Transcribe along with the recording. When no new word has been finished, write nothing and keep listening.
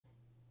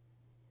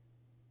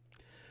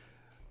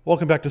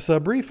Welcome back to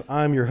Subbrief.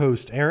 I'm your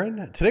host,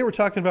 Aaron. Today we're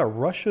talking about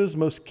Russia's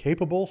most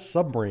capable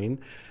submarine,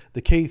 the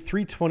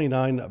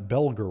K-329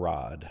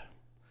 Belgorod.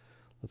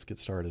 Let's get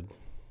started.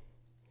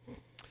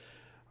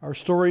 Our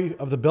story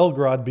of the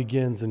Belgorod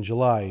begins in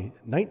July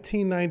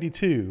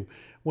 1992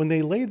 when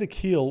they laid the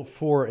keel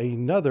for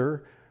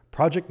another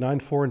Project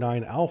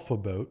 949 Alpha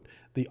boat,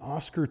 the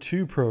Oscar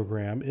II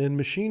program, in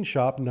machine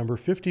shop number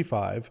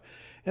 55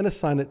 and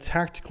assigned it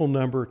tactical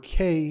number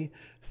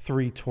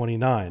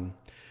K-329.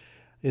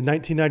 In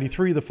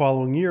 1993, the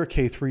following year,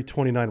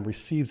 K-329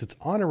 receives its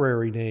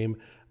honorary name,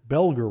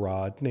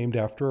 Belgorod, named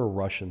after a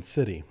Russian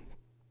city.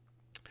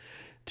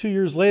 2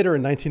 years later,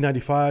 in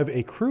 1995,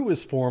 a crew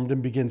is formed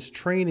and begins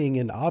training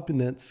in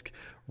Obninsk,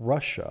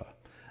 Russia.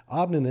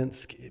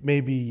 Obninsk,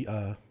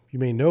 you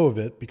may know of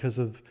it because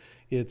of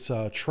its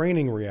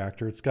training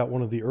reactor. It's got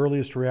one of the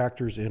earliest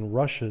reactors in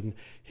Russian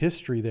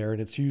history there,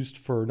 and it's used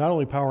for not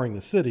only powering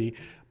the city,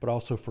 but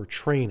also for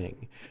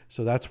training.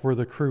 So that's where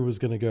the crew is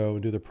going to go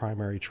and do the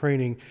primary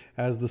training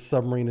as the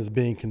submarine is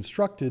being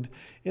constructed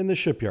in the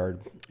shipyard.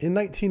 In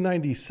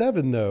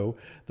 1997, though,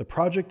 the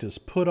project is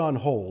put on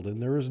hold,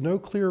 and there is no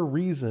clear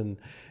reason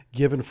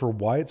given for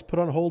why it's put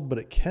on hold, but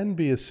it can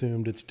be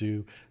assumed it's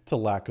due to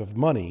lack of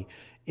money.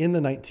 In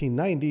the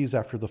 1990s,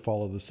 after the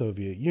fall of the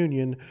Soviet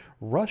Union,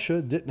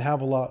 Russia didn't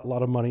have a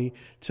lot of money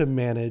to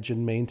manage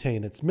and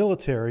maintain its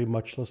military,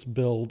 much less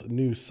build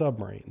new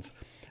submarines.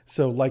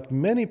 So like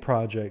many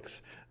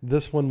projects,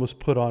 this one was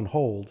put on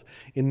hold.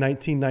 In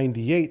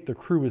 1998, the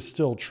crew is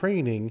still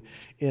training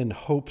in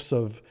hopes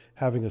of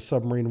having a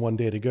submarine one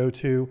day to go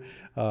to,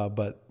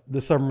 but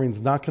the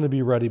submarine's not going to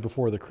be ready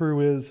before the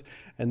crew is,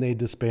 and they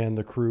disband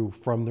the crew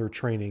from their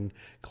training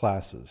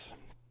classes.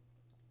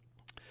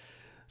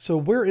 So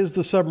where is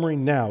the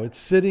submarine now? It's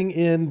sitting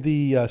in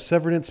the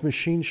Severnitz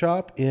machine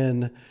shop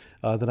in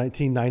the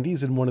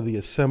 1990s in one of the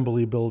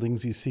assembly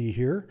buildings you see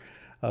here.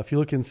 If you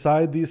look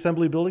inside the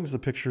assembly buildings, the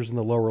picture's in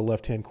the lower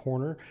left-hand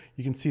corner,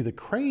 you can see the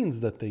cranes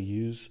that they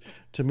use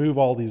to move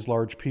all these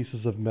large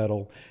pieces of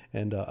metal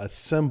and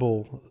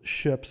assemble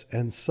ships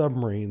and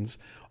submarines,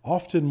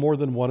 often more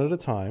than one at a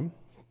time,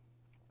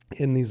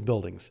 in these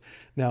buildings.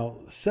 Now,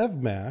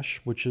 Sevmash,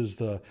 which is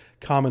the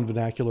common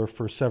vernacular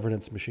for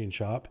Severnitz machine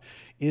shop,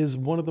 is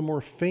one of the more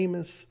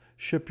famous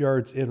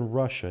shipyards in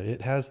Russia.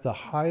 It has the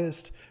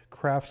highest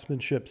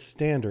craftsmanship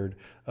standard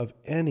of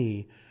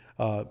any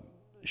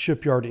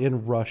shipyard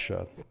in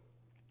Russia,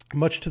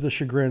 much to the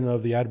chagrin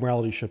of the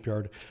Admiralty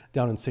shipyard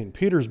down in St.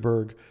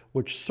 Petersburg,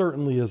 which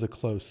certainly is a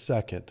close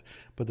second.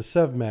 But the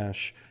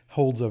Sevmash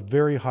holds a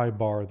very high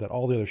bar that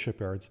all the other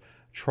shipyards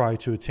try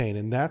to attain,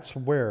 and that's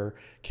where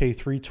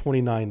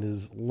K-329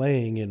 is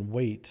laying in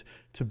wait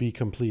to be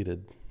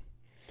completed.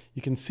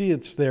 You can see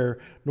it's there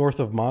north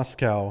of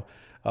Moscow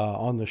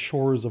on the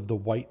shores of the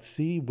White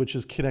Sea, which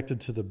is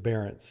connected to the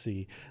Barents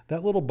Sea.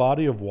 That little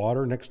body of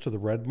water next to the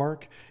red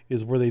mark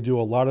is where they do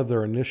a lot of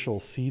their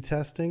initial sea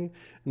testing,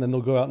 and then they'll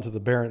go out into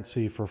the Barents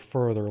Sea for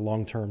further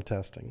long-term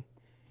testing.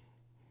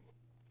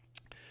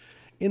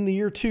 In the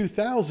year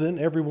 2000,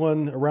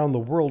 everyone around the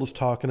world is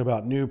talking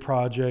about new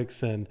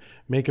projects and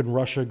making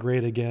Russia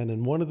great again.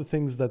 And one of the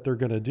things that they're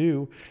going to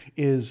do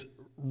is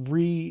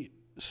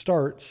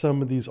restart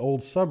some of these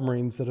old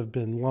submarines that have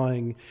been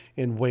lying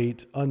in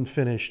wait,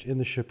 unfinished in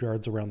the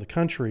shipyards around the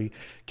country.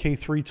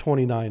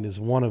 K-329 is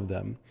one of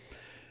them.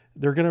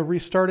 They're going to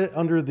restart it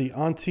under the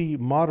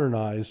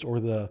anti-modernized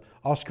or the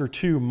Oscar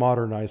II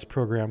modernized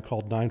program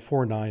called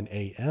 949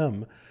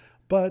 AM.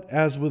 But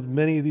as with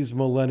many of these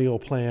millennial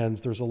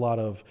plans, there's a lot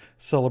of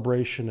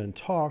celebration and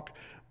talk,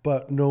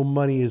 but no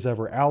money is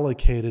ever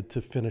allocated to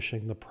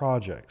finishing the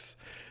projects.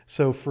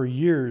 So for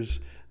years,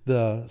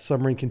 the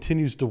submarine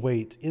continues to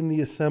wait in the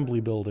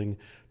assembly building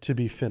to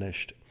be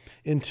finished.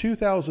 In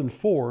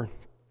 2004,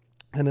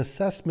 an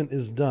assessment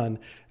is done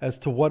as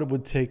to what it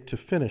would take to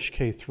finish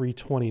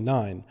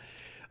K-329.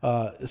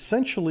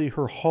 Essentially,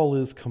 her hull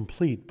is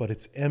complete, but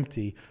it's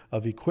empty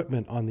of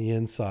equipment on the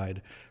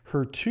inside.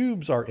 Her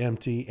tubes are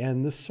empty,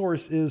 and this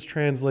source is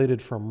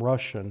translated from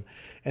Russian,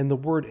 and the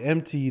word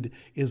emptied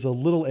is a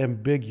little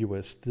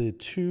ambiguous. The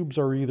tubes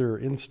are either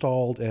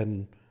installed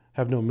and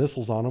have no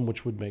missiles on them,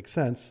 which would make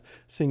sense,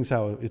 seeing as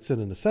how it's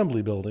in an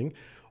assembly building,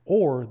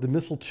 or the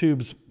missile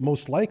tubes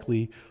most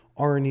likely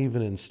aren't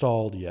even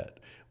installed yet,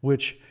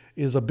 which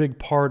is a big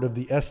part of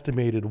the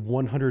estimated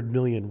 100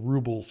 million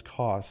rubles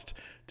cost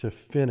to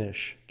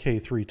finish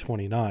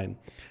K-329.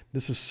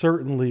 This is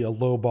certainly a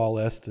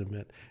lowball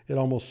estimate. It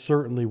almost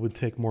certainly would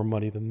take more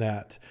money than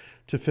that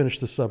to finish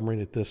the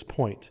submarine at this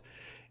point.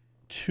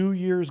 2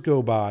 years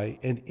go by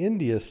and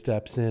India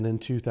steps in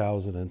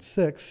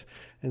 2006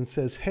 and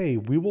says, hey,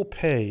 we will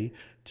pay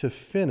to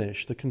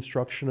finish the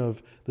construction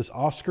of this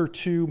Oscar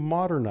II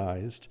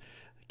modernized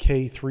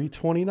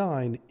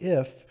K-329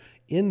 if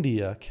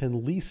India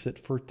can lease it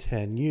for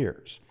 10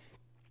 years.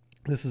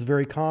 This is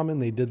very common.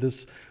 They did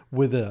this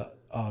with a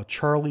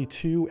Charlie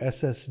II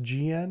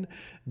SSGN.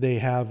 They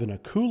have an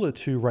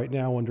Akula II right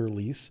now under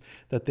lease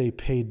that they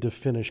paid to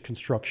finish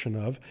construction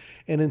of.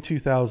 And in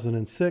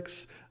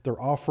 2006,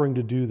 they're offering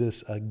to do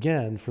this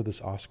again for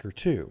this Oscar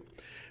II.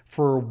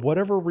 For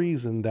whatever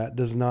reason, that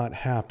does not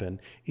happen.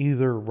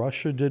 Either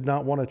Russia did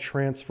not want to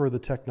transfer the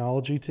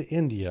technology to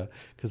India,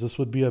 because this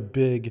would be a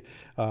big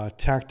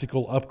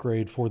tactical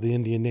upgrade for the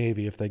Indian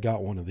Navy if they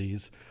got one of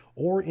these,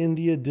 or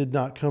India did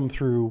not come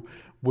through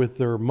with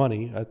their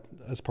money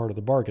as part of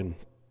the bargain.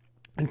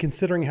 And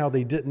considering how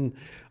they didn't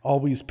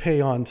always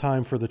pay on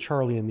time for the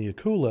Charlie and the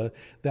Akula,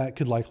 that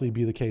could likely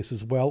be the case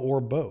as well,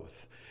 or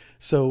both.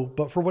 So,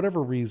 but for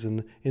whatever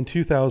reason, in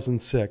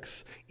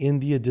 2006,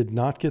 India did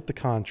not get the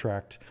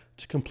contract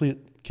to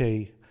complete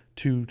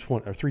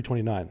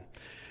K-329.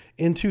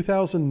 In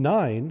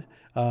 2009,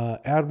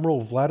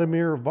 Admiral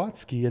Vladimir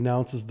Vatsky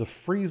announces the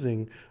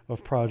freezing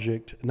of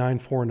Project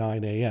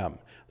 949 AM.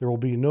 There will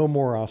be no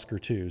more Oscar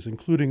IIs,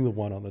 including the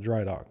one on the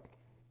dry dock.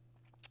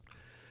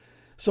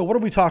 So what are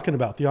we talking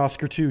about, the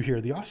Oscar II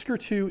here? The Oscar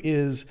II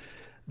is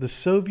the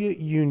Soviet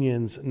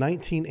Union's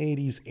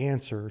 1980s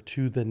answer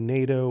to the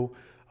NATO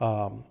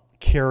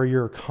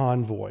carrier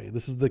convoy.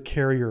 This is the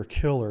carrier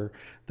killer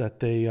that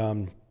they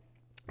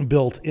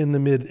built in the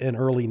mid and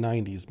early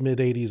 90s, mid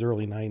 80s,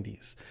 early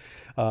 90s.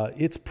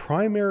 Its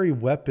primary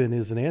weapon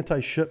is an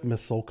anti-ship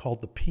missile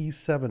called the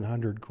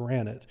P-700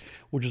 Granite,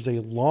 which is a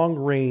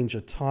long-range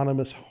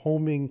autonomous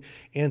homing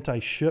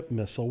anti-ship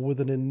missile with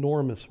an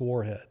enormous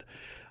warhead.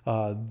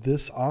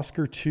 This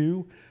Oscar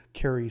II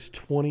carries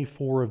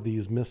 24 of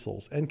these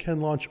missiles and can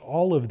launch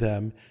all of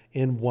them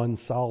in one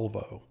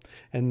salvo.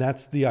 And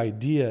that's the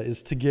idea,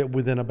 is to get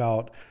within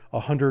about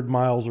 100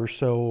 miles or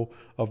so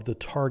of the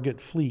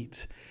target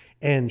fleet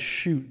and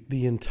shoot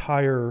the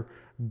entire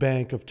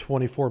bank of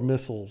 24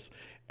 missiles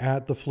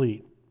at the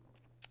fleet.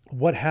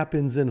 What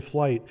happens in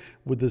flight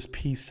with this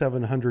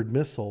P-700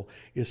 missile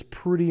is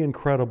pretty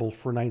incredible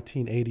for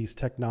 1980s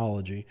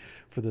technology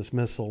for this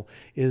missile.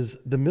 Is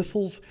the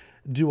missiles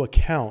do a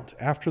count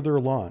after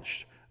they're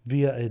launched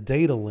via a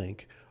data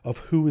link of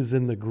who is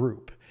in the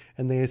group.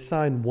 And they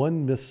assign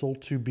one missile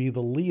to be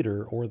the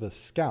leader or the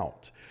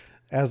scout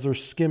as they're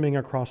skimming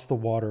across the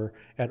water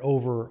at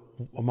over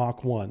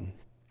Mach 1,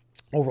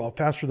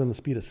 faster than the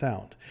speed of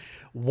sound.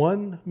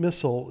 One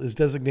missile is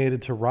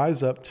designated to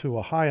rise up to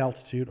a high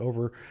altitude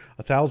over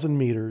 1,000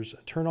 meters,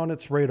 turn on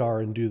its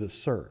radar, and do the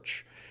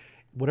search.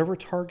 Whatever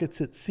targets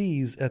it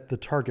sees at the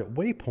target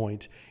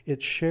waypoint,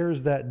 it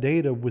shares that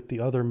data with the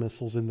other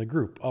missiles in the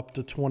group, up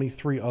to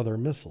 23 other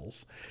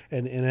missiles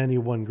in any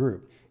one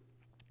group.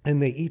 And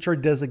they each are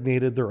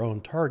designated their own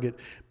target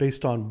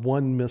based on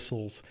one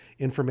missile's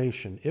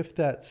information. If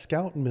that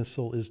scout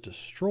missile is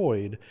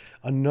destroyed,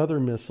 another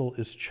missile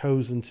is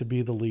chosen to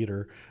be the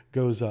leader,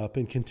 goes up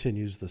and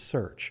continues the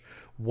search.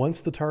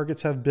 Once the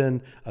targets have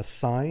been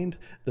assigned,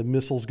 the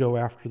missiles go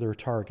after their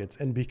targets.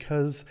 And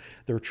because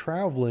they're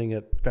traveling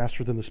at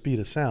faster than the speed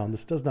of sound,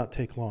 this does not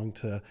take long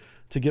to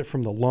get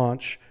from the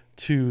launch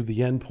to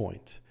the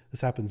endpoint.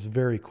 This happens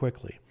very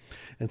quickly.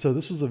 And so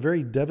this was a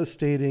very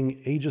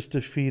devastating,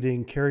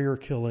 Aegis-defeating,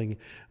 carrier-killing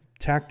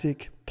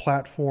tactic,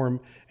 platform,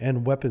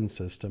 and weapon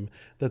system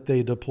that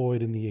they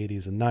deployed in the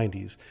 80s and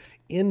 90s.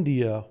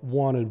 India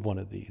wanted one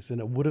of these, and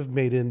it would have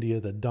made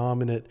India the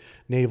dominant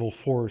naval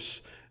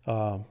force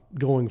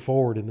going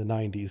forward in the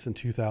 90s and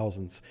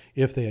 2000s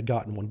if they had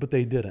gotten one, but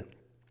they didn't.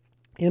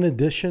 In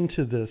addition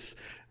to this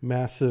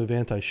massive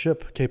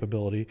anti-ship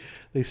capability,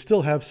 they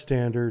still have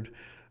standard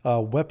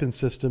weapon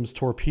systems,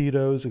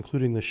 torpedoes,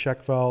 including the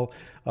Shekval,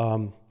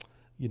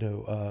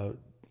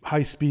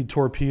 high-speed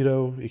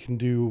torpedo. It can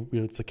do,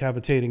 it's a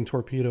cavitating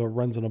torpedo. It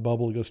runs in a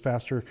bubble. It goes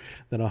faster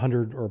than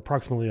 100 or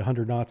approximately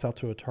 100 knots out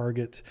to a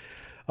target.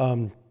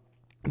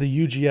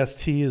 The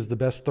UGST is the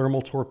best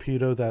thermal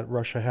torpedo that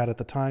Russia had at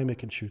the time. It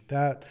can shoot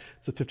that.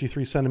 It's a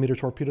 53-centimeter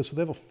torpedo, so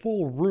they have a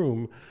full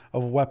room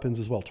of weapons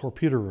as well,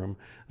 torpedo room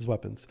as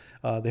weapons.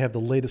 They have the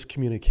latest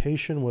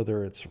communication,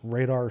 whether it's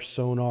radar,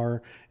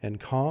 sonar, and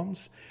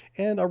comms,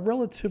 and a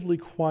relatively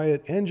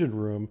quiet engine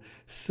room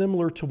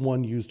similar to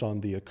one used on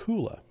the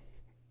Akula.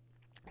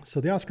 So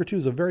the Oscar II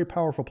is a very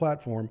powerful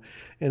platform,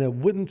 and it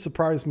wouldn't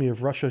surprise me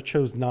if Russia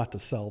chose not to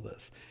sell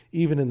this,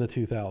 even in the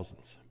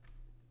 2000s.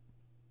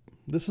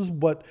 This is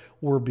what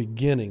we're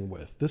beginning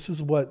with. This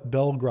is what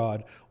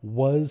Belgorod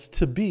was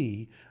to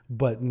be,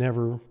 but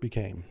never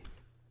became.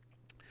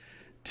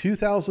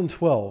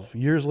 2012,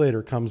 years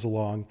later, comes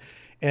along,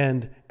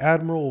 and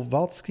Admiral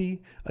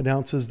Vatsky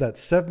announces that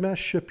Sevmest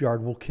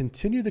Shipyard will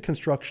continue the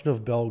construction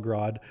of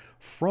Belgorod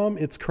from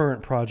its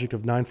current project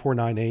of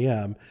 949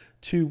 AM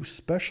to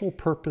Special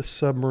Purpose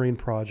Submarine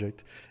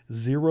Project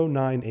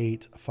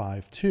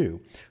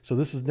 09852. So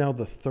this is now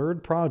the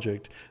third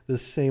project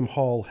this same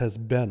hull has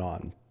been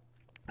on.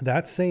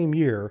 That same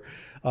year,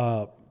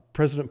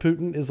 President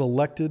Putin is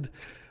elected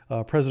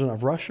president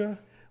of Russia,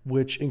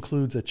 which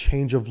includes a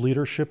change of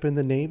leadership in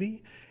the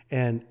Navy,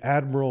 and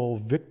Admiral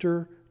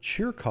Viktor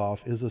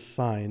Chirkov is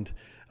assigned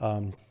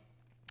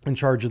in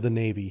charge of the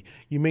Navy.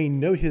 You may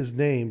know his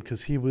name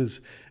because he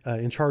was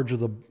in charge of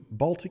the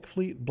Baltic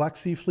Fleet, Black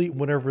Sea Fleet,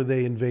 whenever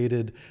they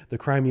invaded the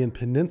Crimean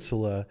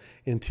Peninsula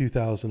in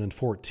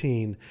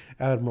 2014.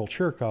 Admiral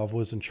Cherkov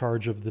was in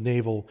charge of the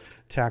naval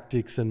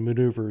tactics and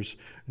maneuvers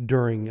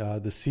during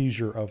the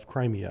seizure of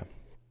Crimea.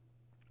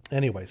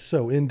 Anyway,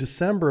 so in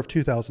December of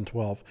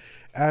 2012,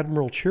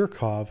 Admiral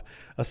Cherkov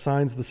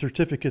assigns the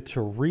certificate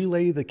to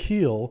relay the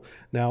keel,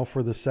 now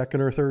for the second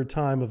or third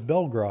time, of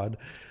Belgorod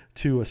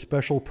to a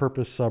special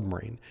purpose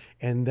submarine.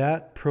 And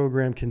that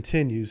program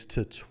continues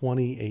to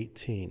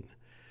 2018.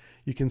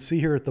 You can see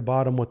here at the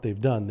bottom what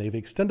they've done. They've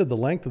extended the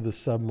length of the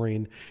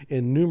submarine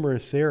in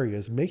numerous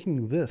areas,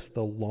 making this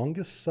the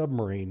longest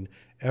submarine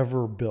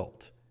ever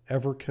built,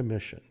 ever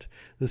commissioned.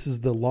 This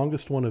is the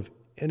longest one of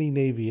any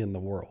Navy in the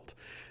world.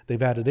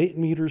 They've added 8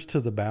 meters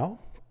to the bow.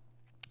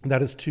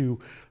 That is to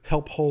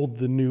help hold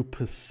the new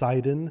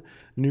Poseidon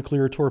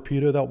nuclear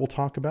torpedo that we'll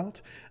talk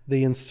about.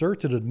 They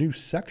inserted a new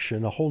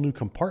section, a whole new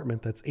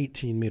compartment that's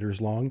 18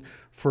 meters long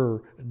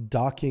for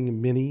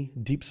docking mini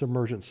deep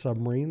submergent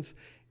submarines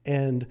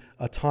and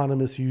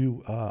autonomous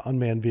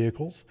unmanned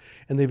vehicles.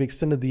 And they've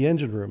extended the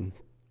engine room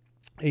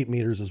 8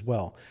 meters as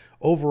well.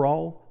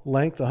 Overall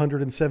length,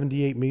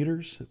 178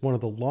 meters, one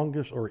of the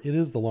longest, or it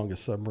is the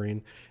longest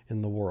submarine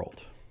in the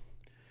world.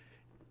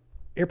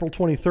 April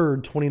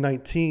 23rd,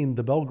 2019,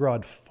 the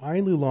Belgorod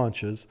finally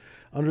launches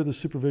under the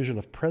supervision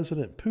of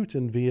President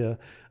Putin via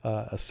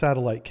a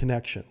satellite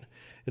connection.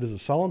 It is a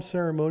solemn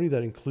ceremony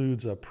that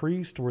includes a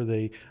priest where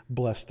they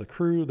bless the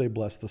crew, they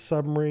bless the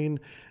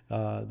submarine,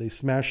 they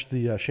smash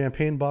the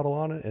champagne bottle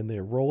on it, and they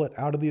roll it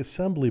out of the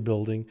assembly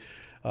building.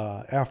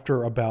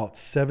 After about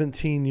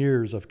 17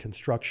 years of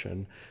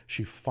construction,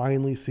 she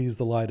finally sees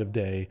the light of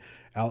day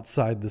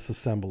outside this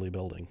assembly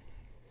building.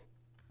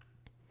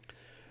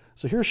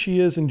 So here she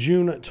is in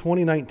June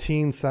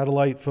 2019,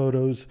 satellite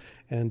photos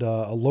and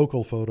a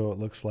local photo, it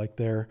looks like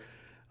there,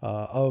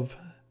 of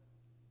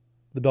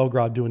the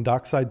Belgorod doing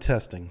dockside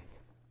testing.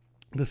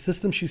 The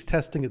systems she's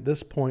testing at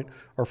this point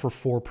are for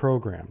 4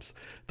 programs: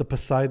 the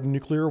Poseidon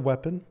nuclear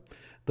weapon,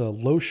 the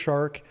Low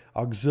Shark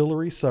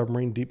auxiliary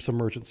submarine, deep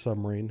submergent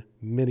submarine,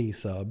 mini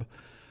sub,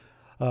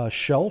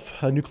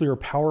 Shelf, a nuclear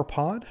power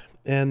pod,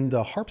 and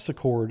the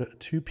harpsichord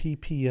 2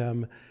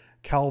 ppm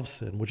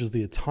Calvson, which is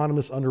the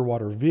autonomous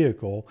underwater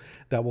vehicle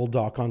that will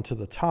dock onto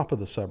the top of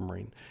the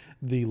submarine.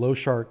 The Low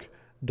Shark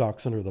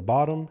docks under the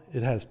bottom.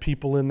 It has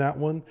people in that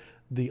one.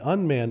 The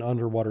unmanned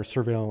underwater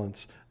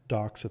surveillance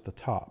docks at the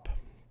top.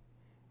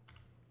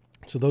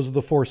 So those are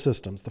the 4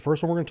 systems. The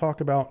first one we're going to talk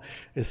about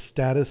is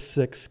Status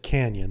 6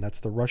 Canyon.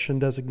 That's the Russian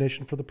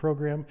designation for the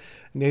program.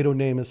 NATO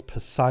name is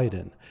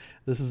Poseidon.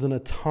 This is an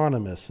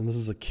autonomous, and this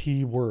is a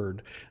key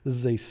word, this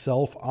is a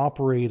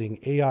self-operating,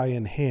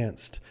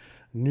 AI-enhanced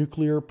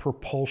nuclear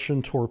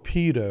propulsion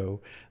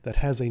torpedo that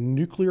has a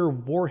nuclear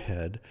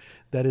warhead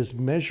that is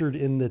measured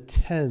in the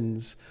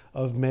tens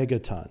of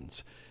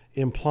megatons,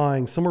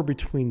 implying somewhere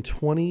between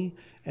 20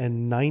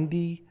 and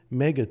 90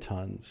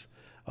 megatons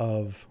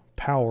of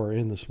power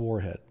in this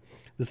warhead.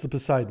 This is the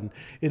Poseidon.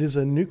 It is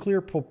a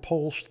nuclear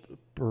propelled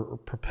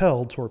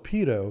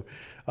torpedo.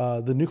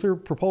 The nuclear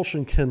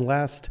propulsion can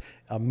last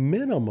a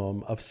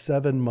minimum of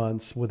 7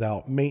 months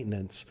without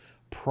maintenance,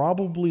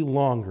 probably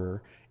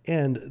longer,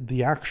 and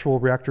the actual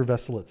reactor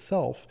vessel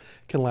itself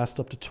can last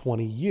up to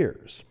 20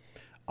 years.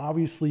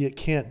 Obviously, it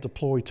can't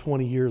deploy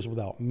 20 years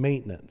without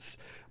maintenance,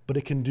 but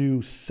it can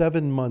do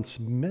 7 months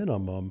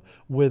minimum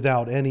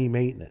without any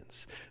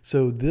maintenance.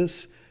 So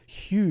this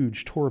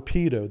huge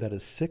torpedo that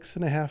is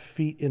 6.5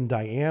 feet in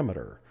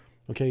diameter,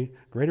 okay,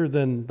 greater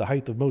than the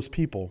height of most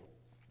people,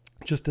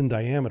 just in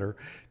diameter,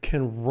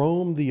 can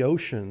roam the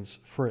oceans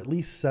for at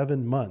least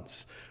 7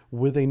 months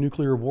with a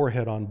nuclear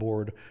warhead on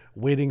board,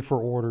 waiting for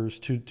orders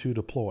to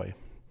deploy.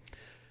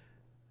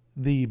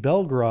 The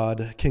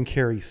Belgorod can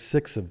carry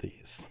 6 of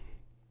these.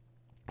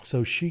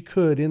 So she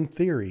could, in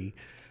theory,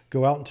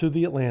 go out into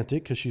the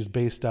Atlantic, because she's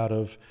based out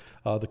of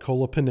the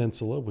Kola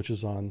Peninsula, which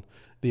is on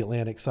the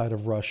Atlantic side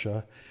of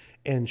Russia,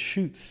 and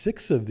shoot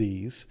 6 of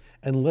these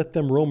and let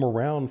them roam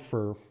around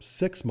for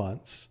 6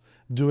 months,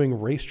 doing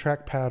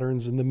racetrack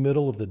patterns in the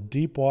middle of the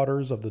deep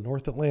waters of the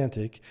North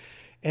Atlantic,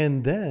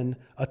 and then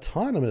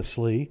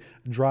autonomously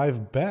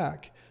drive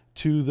back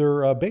to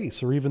their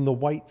base, or even the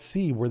White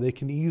Sea, where they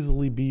can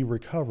easily be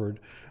recovered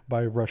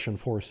by Russian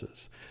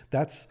forces.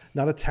 That's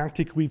not a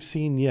tactic we've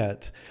seen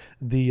yet.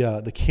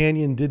 The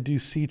Canyon did do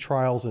sea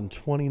trials in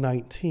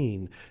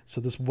 2019, so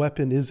this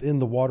weapon is in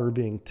the water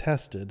being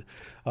tested,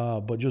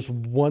 but just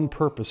one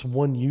purpose,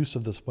 one use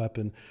of this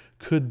weapon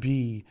could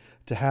be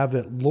to have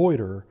it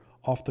loiter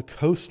off the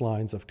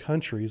coastlines of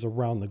countries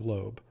around the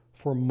globe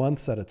for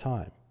months at a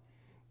time.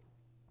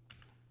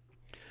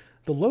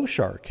 The Low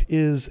Shark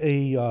is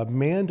a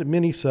manned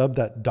mini-sub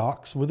that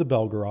docks with a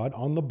Belgorod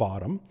on the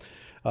bottom.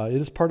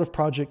 It is part of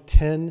Project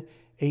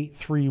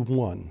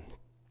 10831,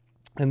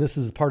 and this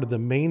is part of the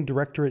Main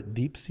Directorate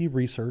Deep Sea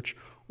Research,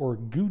 or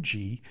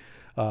GUJI,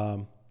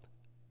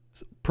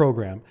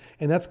 program.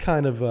 And that's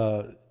kind of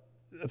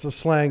it's a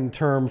slang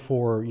term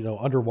for,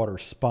 underwater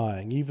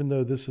spying, even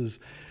though this is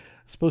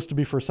supposed to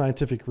be for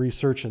scientific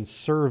research and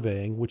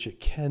surveying, which it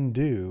can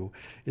do.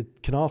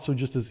 It can also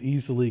just as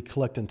easily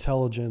collect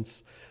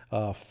intelligence,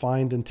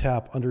 find and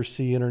tap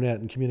undersea internet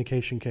and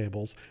communication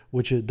cables,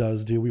 which it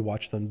does do. We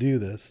watch them do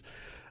this.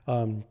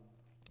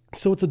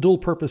 So it's a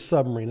dual-purpose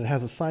submarine. It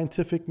has a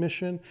scientific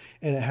mission,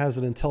 and it has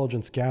an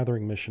intelligence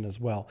gathering mission as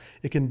well.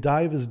 It can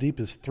dive as deep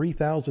as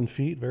 3,000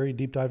 feet, very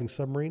deep diving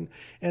submarine,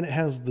 and it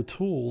has the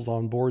tools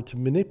on board to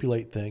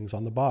manipulate things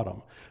on the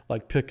bottom,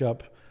 like pick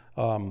up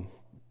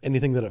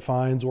anything that it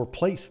finds or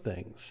place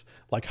things,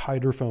 like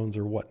hydrophones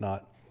or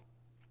whatnot,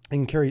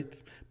 and carry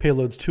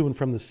payloads to and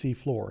from the sea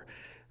floor.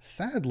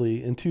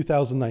 Sadly, in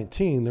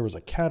 2019, there was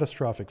a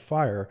catastrophic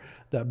fire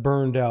that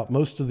burned out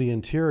most of the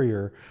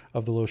interior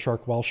of the Low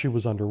Shark while she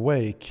was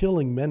underway,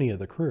 killing many of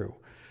the crew.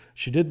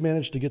 She did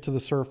manage to get to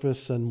the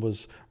surface and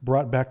was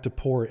brought back to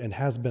port and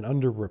has been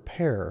under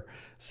repair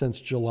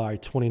since July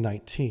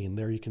 2019.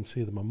 There you can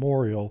see the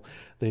memorial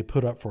they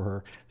put up for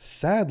her.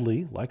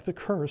 Sadly, like the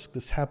Kursk,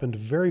 this happened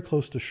very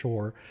close to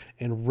shore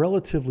in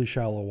relatively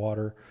shallow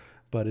water,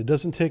 but it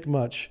doesn't take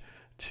much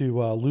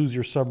to lose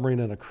your submarine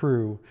and a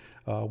crew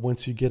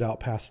once you get out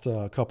past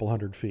a couple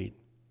hundred feet.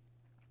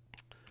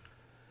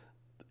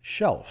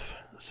 Shelf.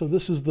 So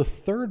this is the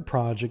third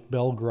project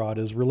Belgorod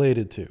is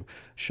related to.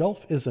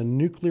 Shelf is a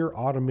nuclear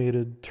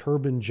automated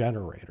turbine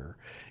generator.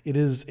 It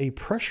is a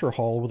pressure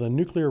hull with a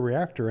nuclear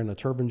reactor and a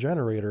turbine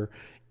generator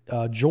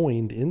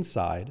joined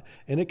inside,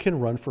 and it can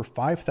run for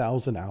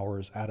 5,000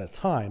 hours at a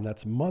time.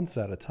 That's months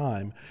at a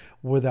time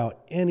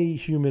without any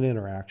human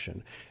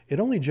interaction. It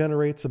only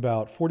generates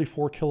about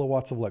 44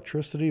 kilowatts of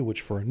electricity,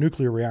 which for a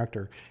nuclear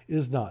reactor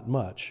is not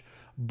much.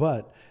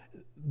 But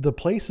the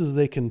places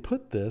they can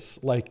put this,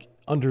 like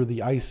under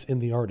the ice in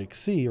the Arctic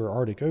Sea or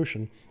Arctic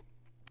Ocean,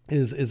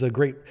 is a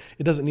great,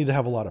 it doesn't need to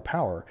have a lot of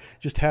power.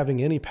 Just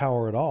having any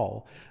power at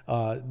all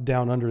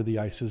down under the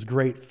ice is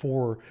great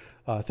for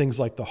things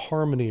like the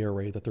Harmony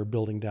array that they're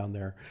building down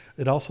there.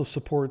 It also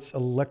supports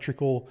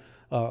electrical,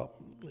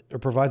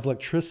 it provides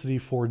electricity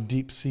for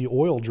deep sea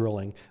oil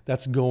drilling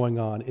that's going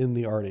on in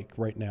the Arctic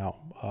right now.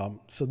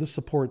 So this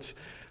supports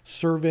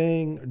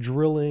surveying,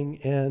 drilling,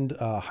 and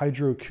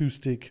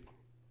hydroacoustic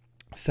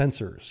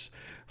sensors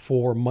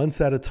for months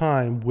at a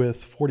time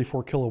with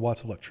 44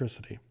 kilowatts of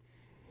electricity.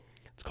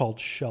 It's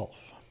called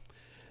Shelf.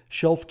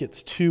 Shelf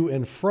gets to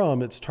and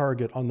from its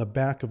target on the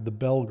back of the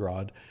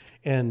Belgorod,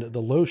 and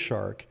the Low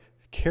Shark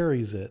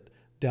carries it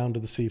down to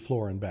the sea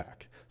floor and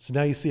back. So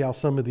now you see how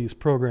some of these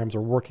programs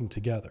are working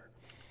together.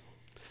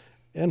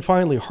 And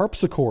finally,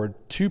 harpsichord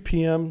 2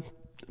 ppm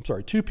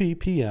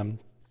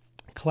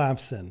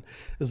Clavson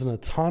is an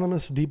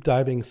autonomous deep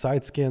diving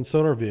side scan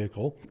sonar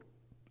vehicle.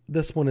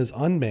 This one is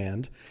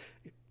unmanned.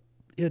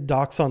 It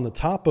docks on the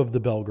top of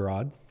the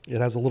Belgorod.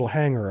 It has a little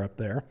hangar up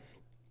there.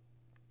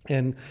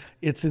 And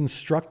it's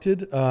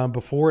instructed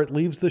before it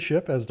leaves the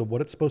ship as to what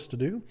it's supposed to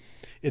do.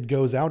 It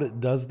goes out, it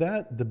does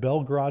that. The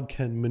Belgorod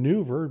can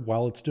maneuver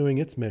while it's doing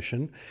its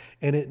mission,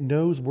 and it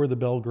knows where the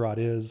Belgorod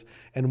is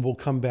and will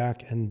come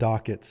back and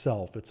dock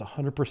itself. It's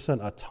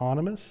 100%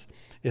 autonomous.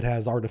 It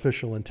has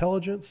artificial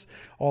intelligence.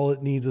 All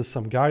it needs is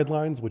some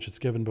guidelines, which it's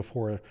given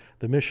before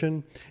the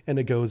mission, and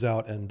it goes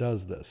out and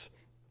does this.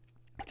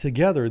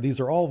 Together, these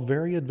are all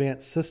very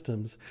advanced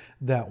systems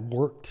that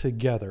work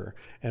together,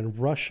 and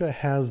Russia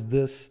has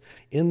this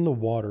in the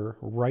water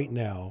right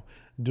now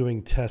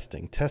doing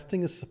testing.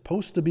 Testing is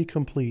supposed to be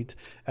complete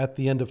at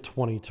the end of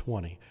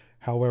 2020.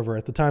 However,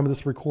 at the time of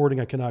this recording,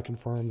 I cannot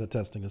confirm that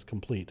testing is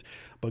complete.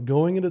 But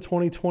going into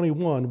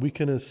 2021, we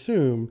can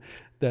assume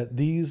that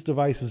these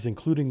devices,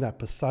 including that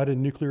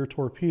Poseidon nuclear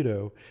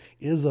torpedo,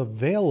 is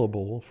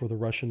available for the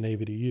Russian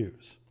Navy to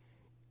use.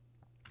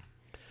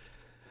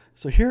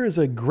 So here is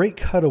a great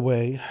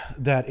cutaway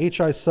that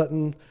H.I.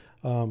 Sutton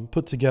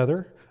put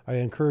together. I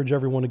encourage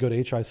everyone to go to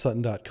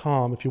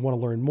hisutton.com if you want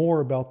to learn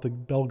more about the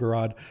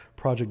Belgorod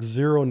Project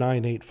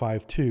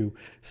 09852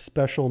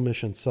 Special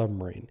Mission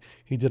Submarine.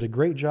 He did a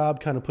great job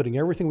kind of putting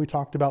everything we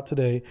talked about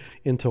today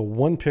into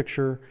one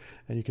picture,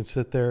 and you can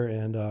sit there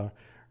and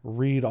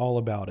read all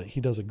about it. He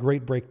does a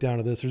great breakdown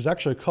of this. There's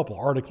actually a couple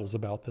articles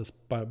about this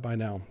by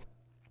now.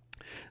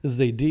 This is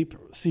a deep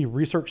sea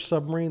research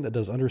submarine that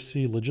does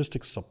undersea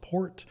logistics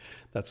support.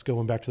 That's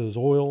going back to those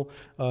oil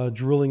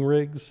drilling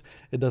rigs.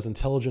 It does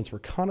intelligence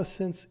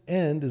reconnaissance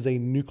and is a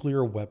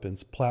nuclear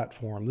weapons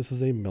platform. This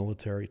is a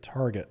military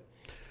target.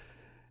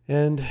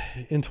 And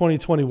in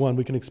 2021,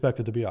 we can expect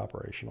it to be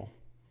operational.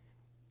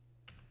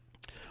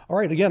 All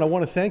right, again, I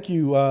want to thank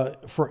you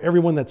for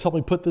everyone that's helped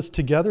me put this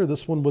together.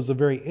 This one was a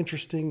very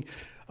interesting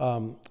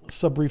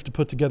sub-brief to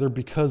put together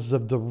because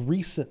of the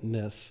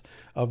recentness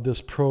of this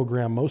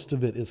program. Most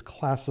of it is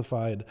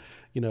classified,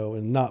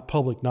 and not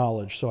public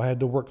knowledge. So I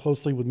had to work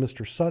closely with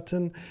Mr.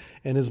 Sutton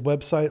and his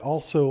website.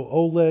 Also,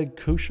 Oleg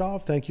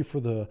Kushov, thank you for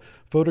the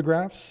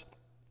photographs.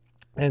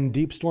 And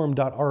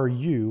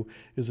deepstorm.ru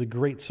is a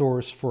great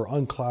source for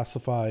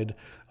unclassified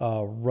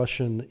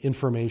Russian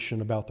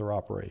information about their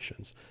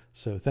operations.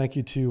 So thank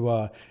you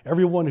to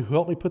everyone who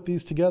helped me put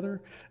these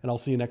together, and I'll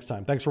see you next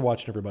time. Thanks for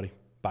watching, everybody.